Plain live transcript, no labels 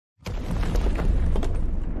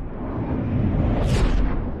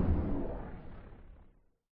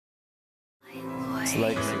It's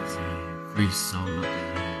Legacee. Free soul up in here,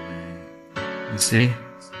 man. You see?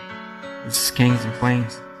 This is kings and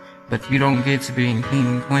queens. But you don't get to being king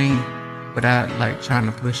and queen without like trying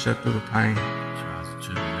to push up through the pain. Trials and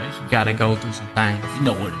tribulations. Gotta go through some things. You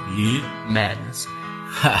know what it is. Madness.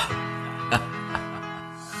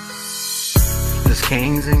 There's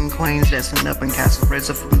kings and queens dressing up in castle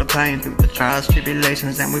risen from the pain through the trials,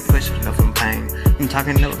 tribulations, and we pushing up from pain. I'm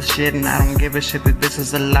talking all the shit and I don't give a shit that this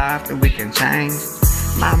is a life that we can change.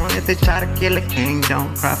 Mama, if they try to kill a king,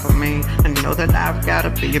 don't cry for me. And know that I've gotta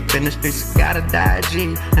be up in the streets, gotta die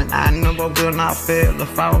G. And I know I will not fail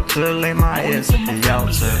if I were to lay my ears at the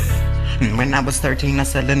altar. And when I was 13, I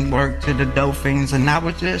selling work to the dope fiends, and I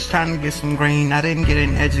was just trying to get some green. I didn't get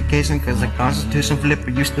an education cause the Constitution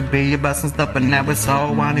flipper used to be about some stuff, but now it's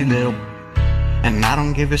all whiny little. And I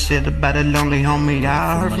don't give a shit about a lonely homie.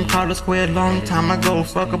 I heard from Carter Square a long time ago.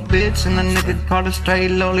 Fuck a bitch and a nigga called it straight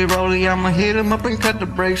lowly rolly. I'ma hit him up and cut the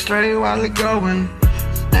brakes straight while it going.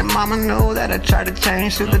 And mama know that I try to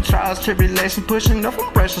change through the trials, tribulation, pushing up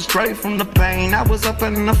from pressure straight from the pain. I was up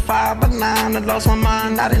in the 5 by 9, I lost my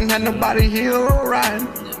mind. I didn't have nobody here or right.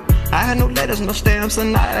 I had no letters, no stamps,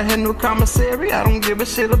 and I had no commissary. I don't give a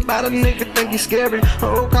shit about a nigga, think he's scary.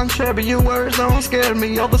 Oh, contrary, your words don't scare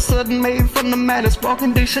me. All of a sudden, made from the madness,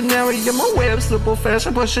 walking dictionary. In my web, simple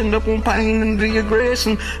fashion, pushing up on pain and the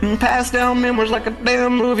aggression, and pass down memories like a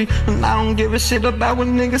damn movie. And I don't give a shit about what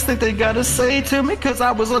niggas think they gotta say to me, cause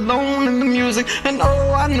I was alone in the music. And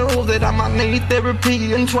oh, I know that I might need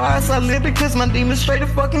therapy, and twice I lived because my demons straight up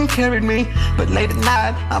fucking carried me. But late at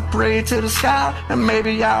night, I prayed to the sky, and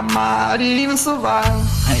maybe I might even survive.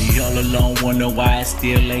 Hey, all alone, wonder why it's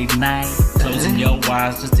still late night. Closing your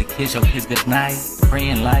eyes just to kiss your kids goodnight.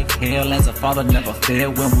 Praying like hell as a father never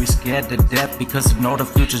failed when we scared to death because we know the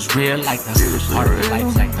future's real. Like the part of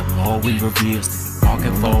life, like the Lord we reveal.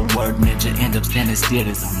 Walking forward, ninja end up standing still.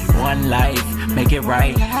 There's only one life, make it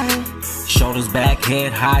right. Shoulders back,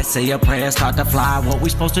 head high, say a prayer, start to fly. What we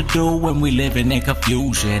supposed to do when we living in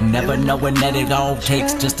confusion? Never knowing that it all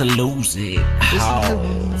takes just to lose it.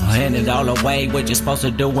 Hand it all away, what you supposed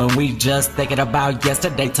to do when we just thinking about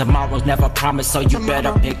yesterday? Tomorrow's never promised, so you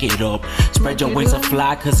better pick it up. Spread your wings and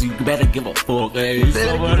fly, cause you better give a fuck. Hey,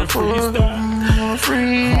 so better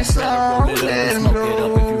freestyle, let him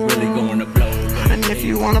go. If you really going to blow. And if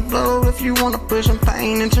you wanna blow, if you wanna push some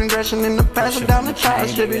pain and transgression in the past, down the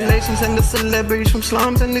trials, tribulations, and the celebrities from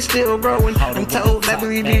slums, and they still growing. I'm told that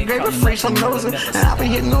we did great with free some nosing, and I be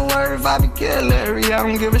hitting the word if I be killer. I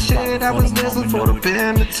don't give a shit, I was destined for the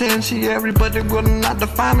penitentiary, but it will not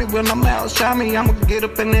define me when I'm out, try me. I'ma get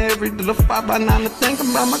up in every little 5 by 9 to think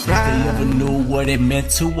about my grind. If they ever knew what it meant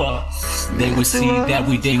to us, they would see that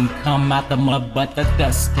we didn't come out the mud but the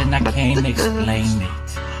dust, and I can't explain it.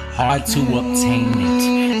 Hard to obtain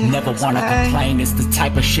it. Never wanna complain. It's the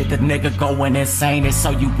type of shit that nigga going insane. And so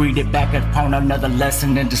you read it back upon another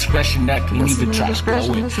lesson in discretion that can even try to grow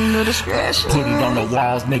it. Put it on the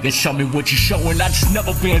walls, nigga. Show me what you showing. I just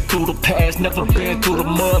never been through the past, never been through the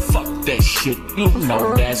mud. Fuck that shit. You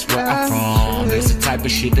know that's where I'm from. It's the type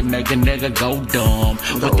of shit that make a nigga go dumb.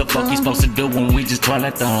 What the fuck you supposed to do when we just twirl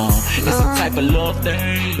a thumb? It's the type of love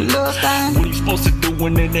thing. What you supposed to do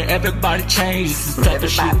when everybody changes? It's the type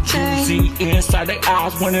of shit you see inside their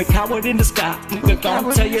eyes when a coward in the sky. Nigga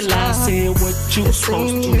gonna tell you lies, say what you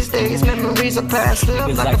supposed to. These days, memories are passed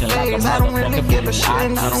up like a phase. I don't really give a shit.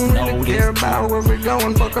 I don't really care about where we're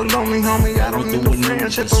going. Fuck a lonely homie. I don't need a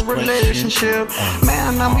friendship or relationship.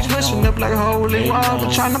 Man, I'm be switching up like holy water.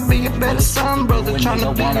 Trying to be a better son, brother. Trying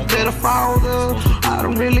to be a better father. I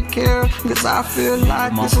don't really care, cause I feel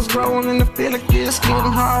like this is growing and I feel like it's getting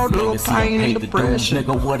harder. Pain and depression.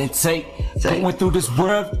 Nigga, what it take? Going through this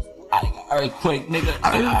world. Earthquake, nigga.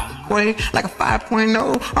 Earthquake, like a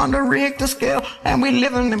 5.0 on the Richter scale, and we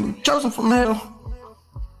living and we chosen from hell.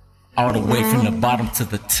 All the way from the bottom to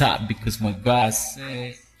the top, because when God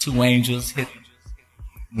said 2 angels hit,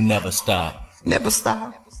 we never stop. Never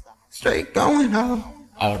stop. Straight going up.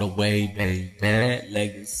 All the way, baby.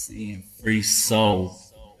 Legacee and free soul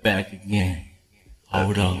back again.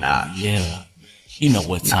 Hold on, yeah. You know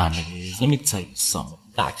what time it is. Let me tell you something.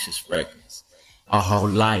 Obnoxious Records. Our whole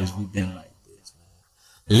lives we've been like this.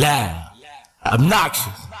 Loud,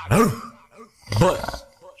 obnoxious, but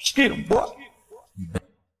get 'em, boy.